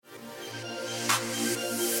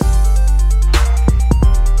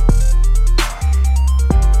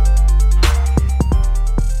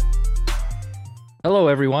Hello,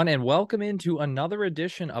 everyone, and welcome into another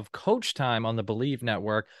edition of Coach Time on the Believe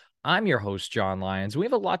Network. I'm your host, John Lyons. We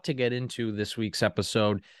have a lot to get into this week's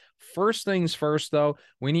episode. First things first, though,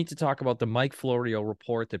 we need to talk about the Mike Florio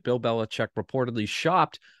report that Bill Belichick reportedly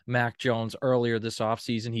shopped Mac Jones earlier this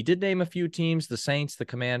offseason. He did name a few teams, the Saints, the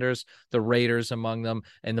Commanders, the Raiders among them,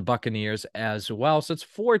 and the Buccaneers as well. So it's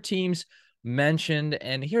four teams mentioned.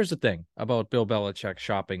 And here's the thing about Bill Belichick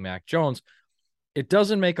shopping Mac Jones. It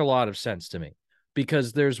doesn't make a lot of sense to me,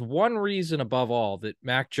 because there's one reason above all that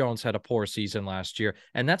Mac Jones had a poor season last year,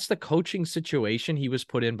 and that's the coaching situation he was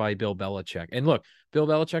put in by Bill Belichick. And look, Bill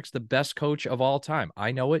Belichick's the best coach of all time.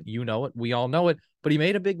 I know it, you know it, we all know it, but he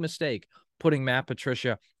made a big mistake putting Matt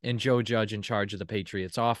Patricia and Joe Judge in charge of the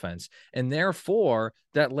Patriots offense. And therefore,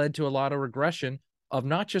 that led to a lot of regression of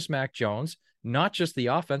not just Mac Jones, not just the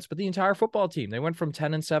offense, but the entire football team. They went from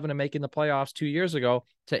 10-7 and making the playoffs 2 years ago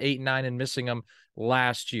to 8-9 and missing them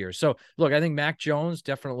last year. So look, I think Mac Jones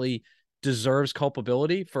definitely deserves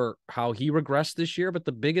culpability for how he regressed this year, but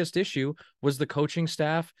the biggest issue was the coaching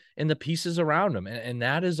staff and the pieces around him. And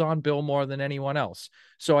that is on Bill more than anyone else.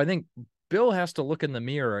 So I think Bill has to look in the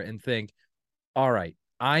mirror and think, all right,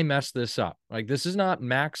 I messed this up. Like, this is not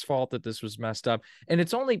Mac's fault that this was messed up. And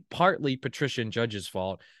it's only partly Patricia and Judge's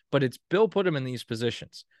fault, but it's Bill put him in these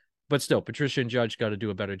positions. But still, Patricia and Judge got to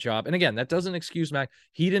do a better job. And again, that doesn't excuse Mac.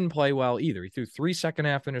 He didn't play well either. He threw 3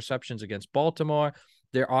 second-half interceptions against Baltimore.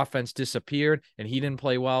 Their offense disappeared, and he didn't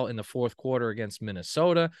play well in the fourth quarter against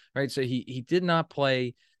Minnesota, right? So he did not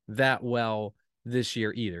play that well this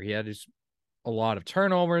year either. He had a lot of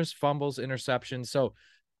turnovers, fumbles, interceptions. So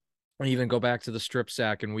even go back to the strip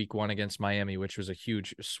sack in week 1 against Miami, which was a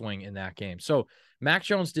huge swing in that game. So Mac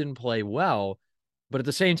Jones didn't play well, but at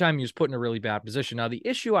the same time, he was put in a really bad position. Now, the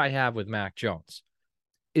issue I have with Mac Jones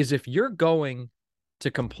is if you're going to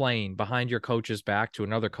complain behind your coach's back to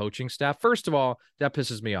another coaching staff, first of all, that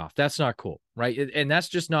pisses me off. That's not cool, right? And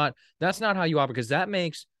that's not how you operate, because that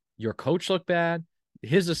makes your coach look bad,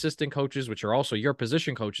 his assistant coaches, which are also your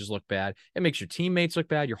position coaches, look bad. It makes your teammates look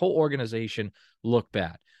bad, your whole organization look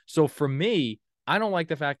bad. So for me, I don't like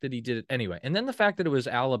the fact that he did it anyway. And then the fact that it was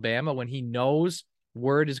Alabama when he knows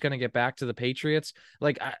word is going to get back to the Patriots.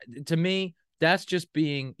 Like, to me, that's just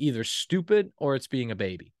being either stupid or it's being a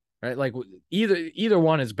baby, right? Like, either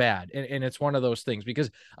one is bad. And it's one of those things, because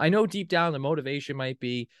I know deep down the motivation might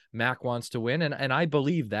be Mac wants to win. And I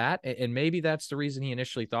believe that. And maybe that's the reason he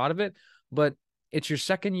initially thought of it. But it's your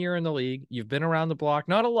second year in the league. You've been around the block,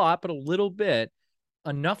 not a lot, but a little bit,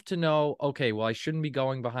 enough to know, okay, well, I shouldn't be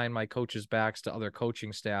going behind my coaches' backs to other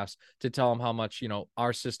coaching staffs to tell them how much,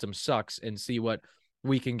 our system sucks, and see what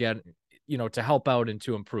we can get, to help out and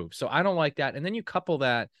to improve. So I don't like that. And then you couple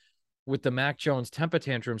that with the Mac Jones temper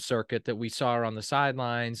tantrum circuit that we saw on the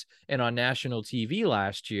sidelines and on national TV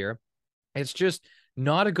last year. It's just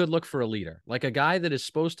not a good look for a leader, like a guy that is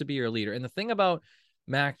supposed to be your leader. And the thing about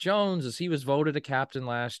Mac Jones is he was voted a captain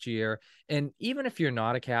last year. And even if you're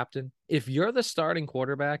not a captain, if you're the starting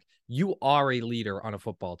quarterback, you are a leader on a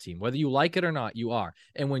football team. Whether you like it or not, you are.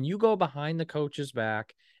 And when you go behind the coach's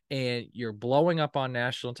back and you're blowing up on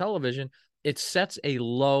national television, it sets a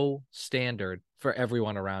low standard for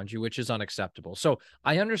everyone around you, which is unacceptable. So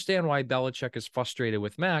I understand why Belichick is frustrated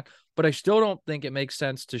with Mac, but I still don't think it makes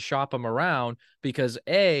sense to shop him around, because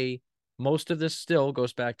most of this still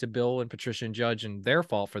goes back to Bill and Patricia and Judge and their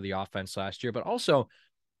fault for the offense last year. But also,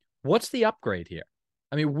 what's the upgrade here?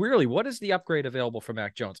 I mean, really, what is the upgrade available for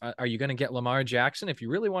Mac Jones? Are you going to get Lamar Jackson? If you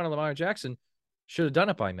really wanted Lamar Jackson, should have done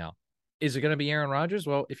it by now. Is it going to be Aaron Rodgers?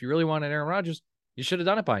 Well, if you really wanted Aaron Rodgers, you should have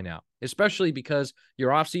done it by now, especially because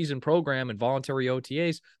your offseason program and voluntary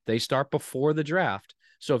OTAs, they start before the draft.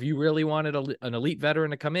 So if you really wanted an elite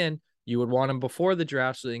veteran to come in, you would want him before the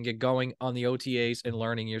draft so they can get going on the OTAs and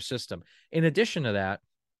learning your system. In addition to that,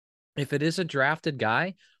 if it is a drafted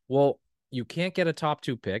guy, well, you can't get a top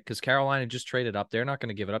 2 pick because Carolina just traded up. They're not going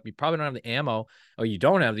to give it up. You probably don't have the ammo, or you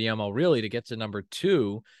don't have the ammo really to get to number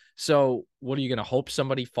 2. So what are you going to hope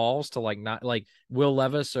somebody falls to, not like Will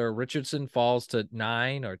Levis or Richardson falls to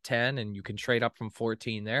 9 or 10 and you can trade up from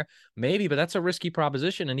 14 there? Maybe, but that's a risky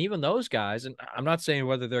proposition. And even those guys, and I'm not saying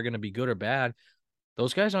whether they're going to be good or bad,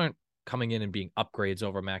 those guys aren't coming in and being upgrades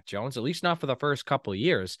over Mac Jones, at least not for the first couple of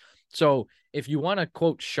years. So if you want to,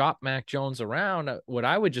 quote, shop Mac Jones around, what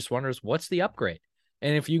I would just wonder is, what's the upgrade?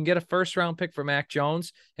 And if you can get a first-round pick for Mac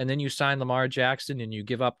Jones, and then you sign Lamar Jackson and you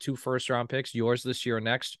give up 2 first-round picks, yours this year or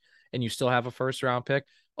next, and you still have a first-round pick,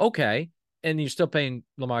 okay, and you're still paying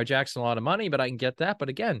Lamar Jackson a lot of money, but I can get that. But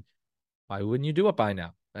again, why wouldn't you do it by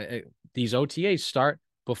now? These OTAs start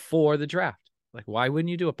before the draft. Like, why wouldn't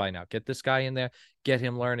you do it by now? Get this guy in there, get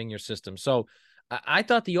him learning your system. So I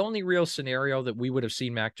thought the only real scenario that we would have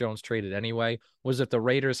seen Mac Jones traded anyway was if the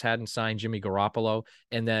Raiders hadn't signed Jimmy Garoppolo,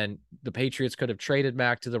 and then the Patriots could have traded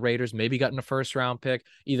Mac to the Raiders, maybe gotten a first-round pick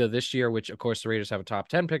either this year, which of course the Raiders have a top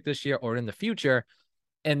 10 pick this year, or in the future,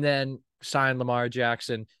 and then signed Lamar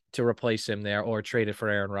Jackson to replace him there, or traded for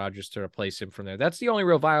Aaron Rodgers to replace him from there. That's the only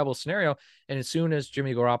real viable scenario. And as soon as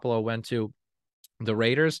Jimmy Garoppolo went to the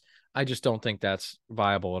Raiders, I just don't think that's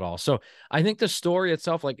viable at all. So I think the story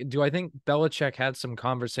itself, like, do I think Belichick had some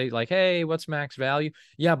conversation like, hey, what's Mac's value?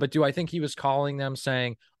 Yeah, but do I think he was calling them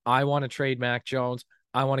saying, I want to trade Mac Jones,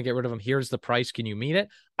 I want to get rid of him, here's the price, can you meet it?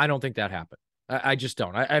 I don't think that happened. I just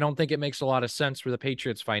don't. I don't think it makes a lot of sense for the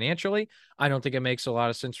Patriots financially. I don't think it makes a lot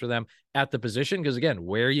of sense for them at the position because, again,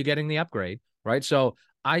 where are you getting the upgrade, right? So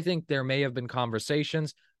I think there may have been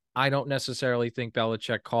conversations. I don't necessarily think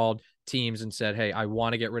Belichick called teams and said, hey, I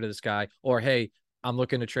want to get rid of this guy, or hey, I'm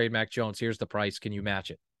looking to trade Mac Jones. Here's the price. Can you match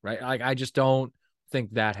it? Right. Like, I just don't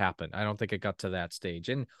think that happened. I don't think it got to that stage.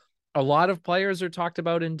 And a lot of players are talked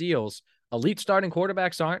about in deals. Elite starting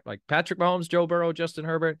quarterbacks aren't, like Patrick Mahomes, Joe Burrow, Justin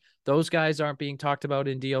Herbert. Those guys aren't being talked about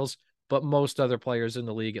in deals, but most other players in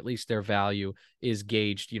the league, at least their value is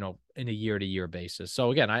gauged, in a year-to-year basis.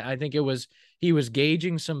 So again, I think he was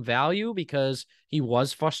gauging some value because he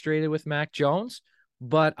was frustrated with Mac Jones,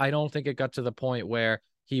 but I don't think it got to the point where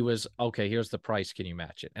he was, okay, here's the price, can you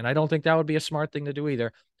match it? And I don't think that would be a smart thing to do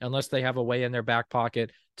either, unless they have a way in their back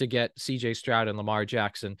pocket to get CJ Stroud and Lamar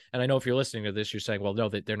Jackson. And I know if you're listening to this, you're saying, well, no,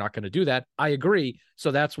 they're not going to do that. I agree.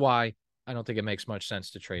 So that's why I don't think it makes much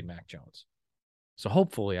sense to trade Mac Jones. So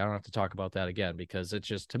hopefully I don't have to talk about that again, because it's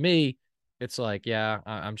just, to me, it's like, yeah,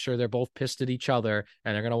 I'm sure they're both pissed at each other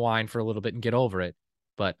and they're going to whine for a little bit and get over it.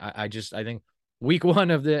 But I think week one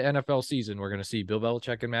of the NFL season, we're going to see Bill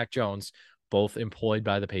Belichick and Mac Jones both employed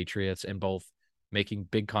by the Patriots and both making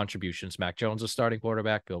big contributions. Mac Jones is starting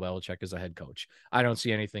quarterback, Bill Belichick is a head coach. I don't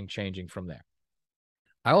see anything changing from there.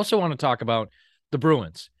 I also want to talk about the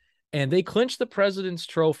Bruins, and they clinched the President's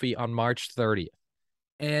Trophy on March 30th.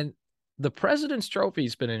 And the President's Trophy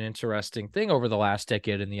has been an interesting thing over the last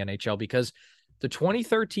decade in the NHL, because the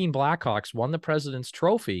 2013 Blackhawks won the President's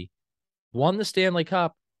Trophy, won the Stanley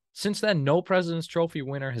Cup. Since then, no President's Trophy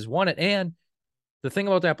winner has won it. And the thing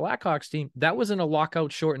about that Blackhawks team, that was in a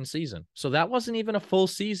lockout shortened season. So that wasn't even a full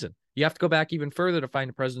season. You have to go back even further to find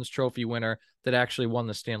a President's Trophy winner that actually won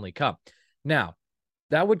the Stanley Cup. Now,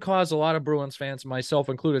 that would cause a lot of Bruins fans, myself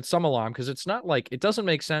included, some alarm, because it's not like, it doesn't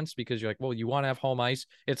make sense, because you're like, well, you want to have home ice.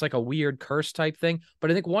 It's like a weird curse type thing.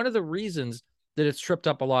 But I think one of the reasons that it's tripped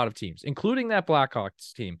up a lot of teams, including that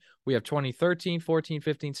Blackhawks team, we have 2013, 14,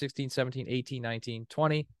 15, 16, 17, 18, 19,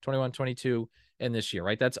 20, 21, 22, and this year,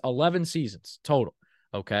 right? That's 11 seasons total.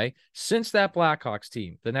 Okay. Since that Blackhawks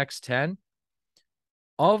team, the next 10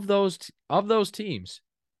 of those teams,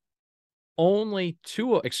 only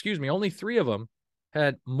three of them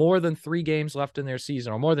had more than 3 games left in their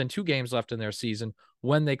season, or more than 2 games left in their season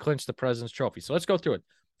when they clinched the President's Trophy. So let's go through it.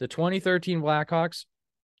 The 2013 Blackhawks,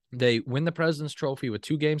 they win the President's Trophy with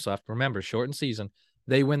 2 games left. Remember, shortened season.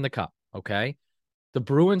 They win the cup. Okay. The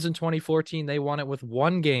Bruins in 2014, they won it with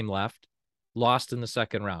 1 game left, lost in the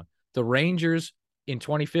second round. The Rangers in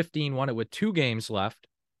 2015 won it with 2 games left.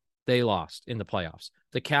 They lost in the playoffs.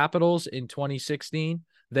 The Capitals in 2016,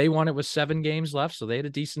 they won it with 7 games left, so they had a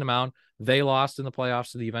decent amount. They lost in the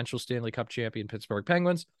playoffs to the eventual Stanley Cup champion Pittsburgh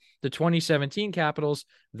Penguins. The 2017 Capitals,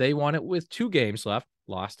 they won it with 2 games left,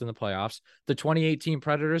 lost in the playoffs. The 2018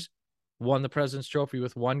 Predators won the President's Trophy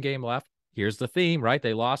with 1 game left. Here's the theme, right?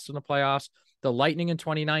 They lost in the playoffs. The Lightning in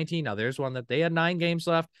 2019, now there's one that they had 9 games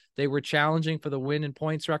left. They were challenging for the win and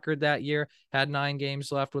points record that year, had 9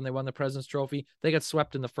 games left when they won the President's Trophy. They got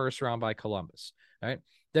swept in the first round by Columbus, right?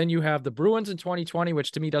 Then you have the Bruins in 2020,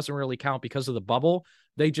 which to me doesn't really count because of the bubble.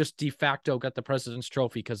 They just de facto got the President's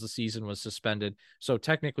Trophy because the season was suspended. So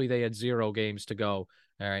technically they had 0 games to go.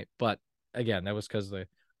 All right. But again, that was because of the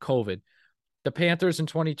COVID. The Panthers in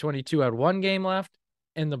 2022 had 1 game left,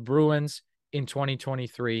 and the Bruins in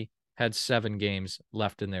 2023 had 7 games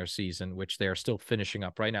left in their season, which they are still finishing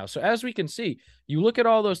up right now. So as we can see, you look at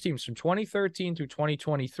all those teams from 2013 through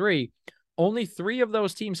 2023, only 3 of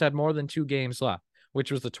those teams had more than 2 games left,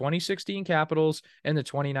 which was the 2016 Capitals and the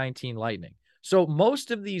 2019 Lightning. So most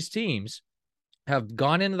of these teams have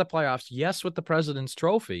gone into the playoffs, yes, with the President's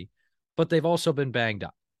Trophy, but they've also been banged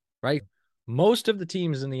up, right? Most of the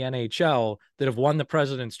teams in the NHL that have won the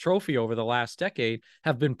President's Trophy over the last decade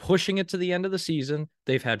have been pushing it to the end of the season.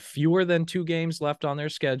 They've had fewer than 2 games left on their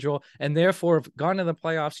schedule, and therefore have gone to the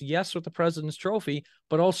playoffs, yes, with the President's Trophy,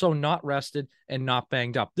 but also not rested and not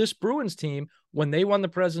banged up. This Bruins team, when they won the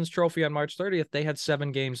President's Trophy on March 30th, they had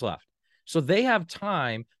 7 games left. So they have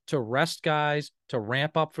time to rest guys, to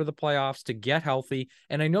ramp up for the playoffs, to get healthy.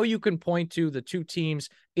 And I know you can point to the two teams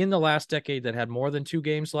in the last decade that had more than 2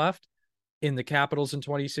 games left, in the Capitals in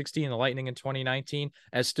 2016, the Lightning in 2019,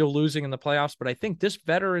 as still losing in the playoffs. But I think this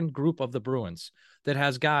veteran group of the Bruins that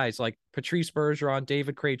has guys like Patrice Bergeron,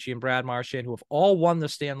 David Krejci, and Brad Marchand, who have all won the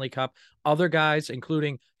Stanley Cup, other guys,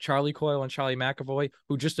 including Charlie Coyle and Charlie McAvoy,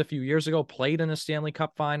 who just a few years ago played in a Stanley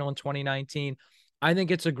Cup final in 2019. I think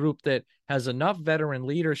it's a group that has enough veteran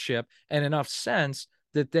leadership and enough sense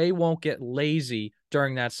that they won't get lazy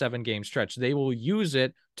during that 7-game stretch. They will use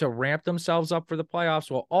it to ramp themselves up for the playoffs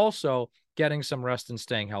while also getting some rest and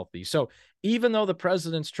staying healthy. So even though the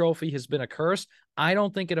President's Trophy has been a curse, I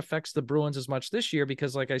don't think it affects the Bruins as much this year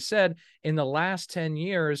because, like I said, in the last 10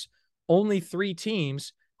 years, only 3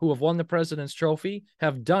 teams who have won the President's Trophy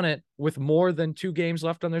have done it with more than 2 games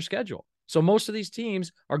left on their schedule. So most of these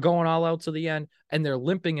teams are going all out to the end and they're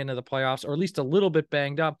limping into the playoffs, or at least a little bit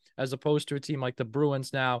banged up, as opposed to a team like the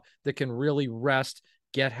Bruins now that can really rest,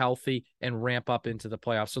 get healthy, and ramp up into the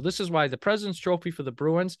playoffs. So this is why the President's Trophy for the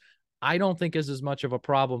Bruins, I don't think is as much of a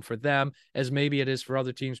problem for them as maybe it is for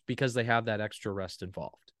other teams because they have that extra rest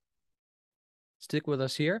involved. Stick with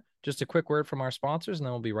us here. Just a quick word from our sponsors, and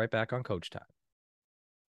then we'll be right back on Coach Time.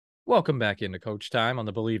 Welcome back into Coach Time on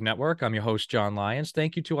the Believe Network. I'm your host, John Lyons.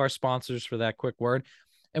 Thank you to our sponsors for that quick word.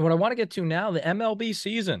 And what I want to get to now, the MLB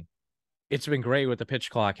season. It's been great with the pitch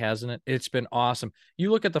clock, hasn't it? It's been awesome.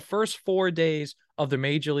 You look at the first 4 days of the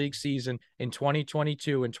Major League season in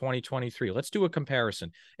 2022 and 2023. Let's do a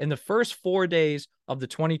comparison. In the first 4 days of the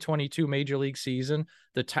 2022 Major League season,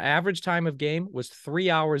 the average time of game was 3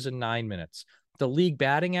 hours and 9 minutes. The league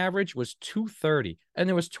batting average was 230, and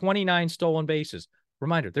there was 29 stolen bases.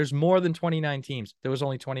 Reminder, there's more than 29 teams. There was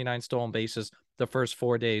only 29 stolen bases the first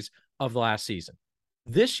 4 days of the last season.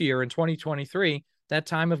 This year in 2023, that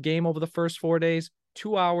time of game over the first 4 days,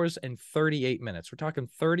 2 hours and 38 minutes. We're talking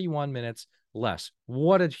 31 minutes less.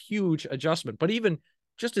 What a huge adjustment. But even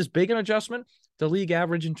just as big an adjustment, the league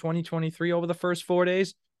average in 2023 over the first 4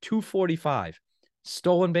 days, 245.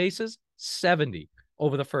 Stolen bases, 70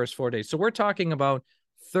 over the first 4 days. So we're talking about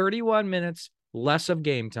 31 minutes less of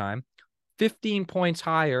game time, 15 points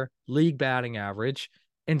higher league batting average,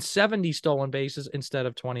 and 70 stolen bases instead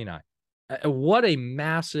of 29. What a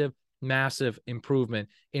massive improvement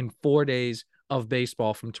in 4 days of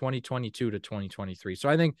baseball from 2022 to 2023. So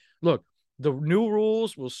I think, look, the new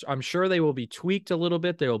rules I'm sure they will be tweaked a little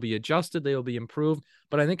bit. They will be adjusted. They will be improved.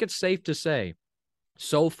 But I think it's safe to say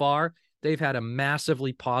so far they've had a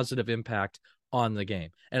massively positive impact on the game.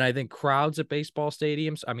 And I think crowds at baseball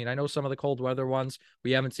stadiums, I mean, I know some of the cold weather ones,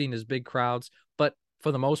 we haven't seen as big crowds, but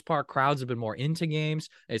for the most part, crowds have been more into games.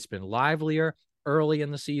 It's been livelier early in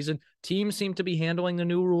the season. Teams seem to be handling the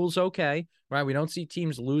new rules okay, right? We don't see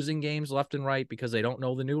teams losing games left and right because they don't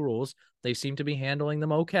know the new rules. They seem to be handling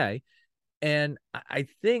them okay. And I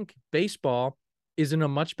think baseball is in a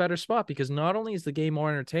much better spot because not only is the game more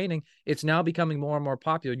entertaining, it's now becoming more and more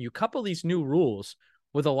popular. And you couple these new rules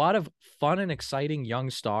with a lot of fun and exciting young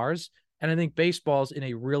stars, and I think baseball's in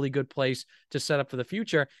a really good place to set up for the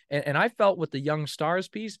future. And I felt with the young stars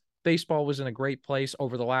piece, baseball was in a great place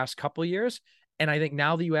over the last couple of years. And I think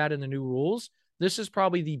now that you add in the new rules, this is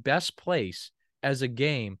probably the best place as a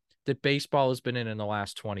game that baseball has been in the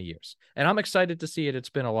last 20 years. And I'm excited to see it. It's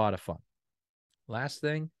been a lot of fun. Last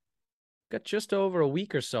thing, got just over a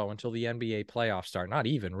week or so until the NBA playoffs start. Not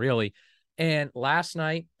even really. And last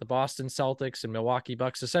night, the Boston Celtics and Milwaukee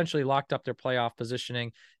Bucks essentially locked up their playoff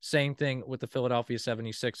positioning. Same thing with the Philadelphia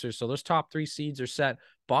 76ers. So those top 3 seeds are set.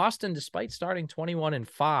 Boston, despite starting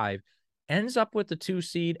 21-5, ends up with the 2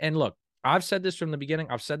 seed. And look, I've said this from the beginning.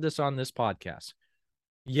 I've said this on this podcast.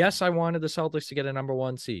 Yes, I wanted the Celtics to get a number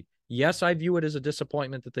 1 seed. Yes, I view it as a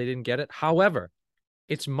disappointment that they didn't get it. However,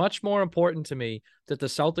 it's much more important to me that the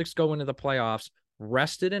Celtics go into the playoffs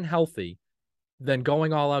rested and healthy than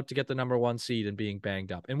going all out to get the number 1 seed and being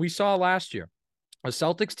banged up. And we saw last year, a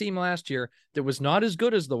Celtics team last year that was not as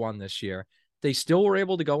good as the one this year. They still were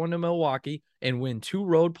able to go into Milwaukee and win 2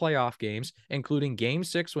 road playoff games, including Game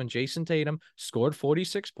 6 when Jason Tatum scored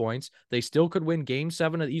 46 points. They still could win Game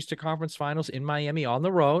 7 of the Eastern Conference Finals in Miami on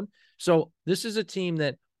the road. So this is a team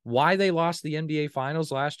that why they lost the NBA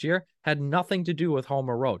Finals last year had nothing to do with home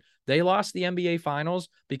or road. They lost the NBA Finals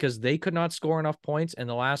because they could not score enough points in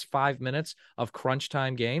the last 5 minutes of crunch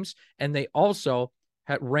time games. And they also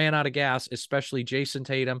ran out of gas, especially Jason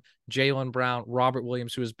Tatum, Jaylen Brown, Robert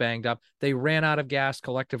Williams, who was banged up. They ran out of gas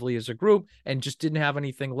collectively as a group and just didn't have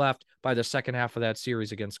anything left by the second half of that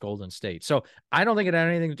series against Golden State. So I don't think it had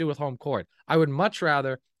anything to do with home court. I would much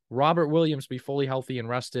rather Robert Williams be fully healthy and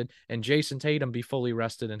rested, and Jason Tatum be fully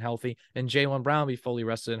rested and healthy, and Jaylen Brown be fully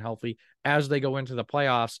rested and healthy as they go into the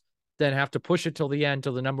playoffs, then have to push it till the end,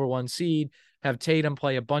 till the number one seed, have Tatum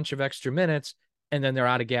play a bunch of extra minutes, and then they're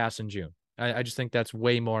out of gas in June. I just think that's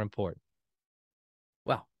way more important.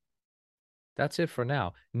 Well, that's it for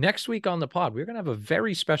now. Next week on the pod, we're going to have a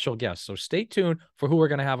very special guest. So stay tuned for who we're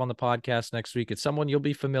going to have on the podcast next week. It's someone you'll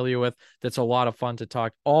be familiar with. That's a lot of fun to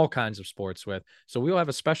talk all kinds of sports with. So we'll have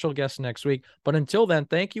a special guest next week. But until then,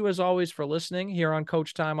 thank you as always for listening here on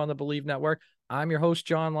Coach Time on the Believe Network. I'm your host,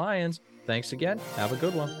 John Lyons. Thanks again. Have a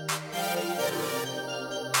good one.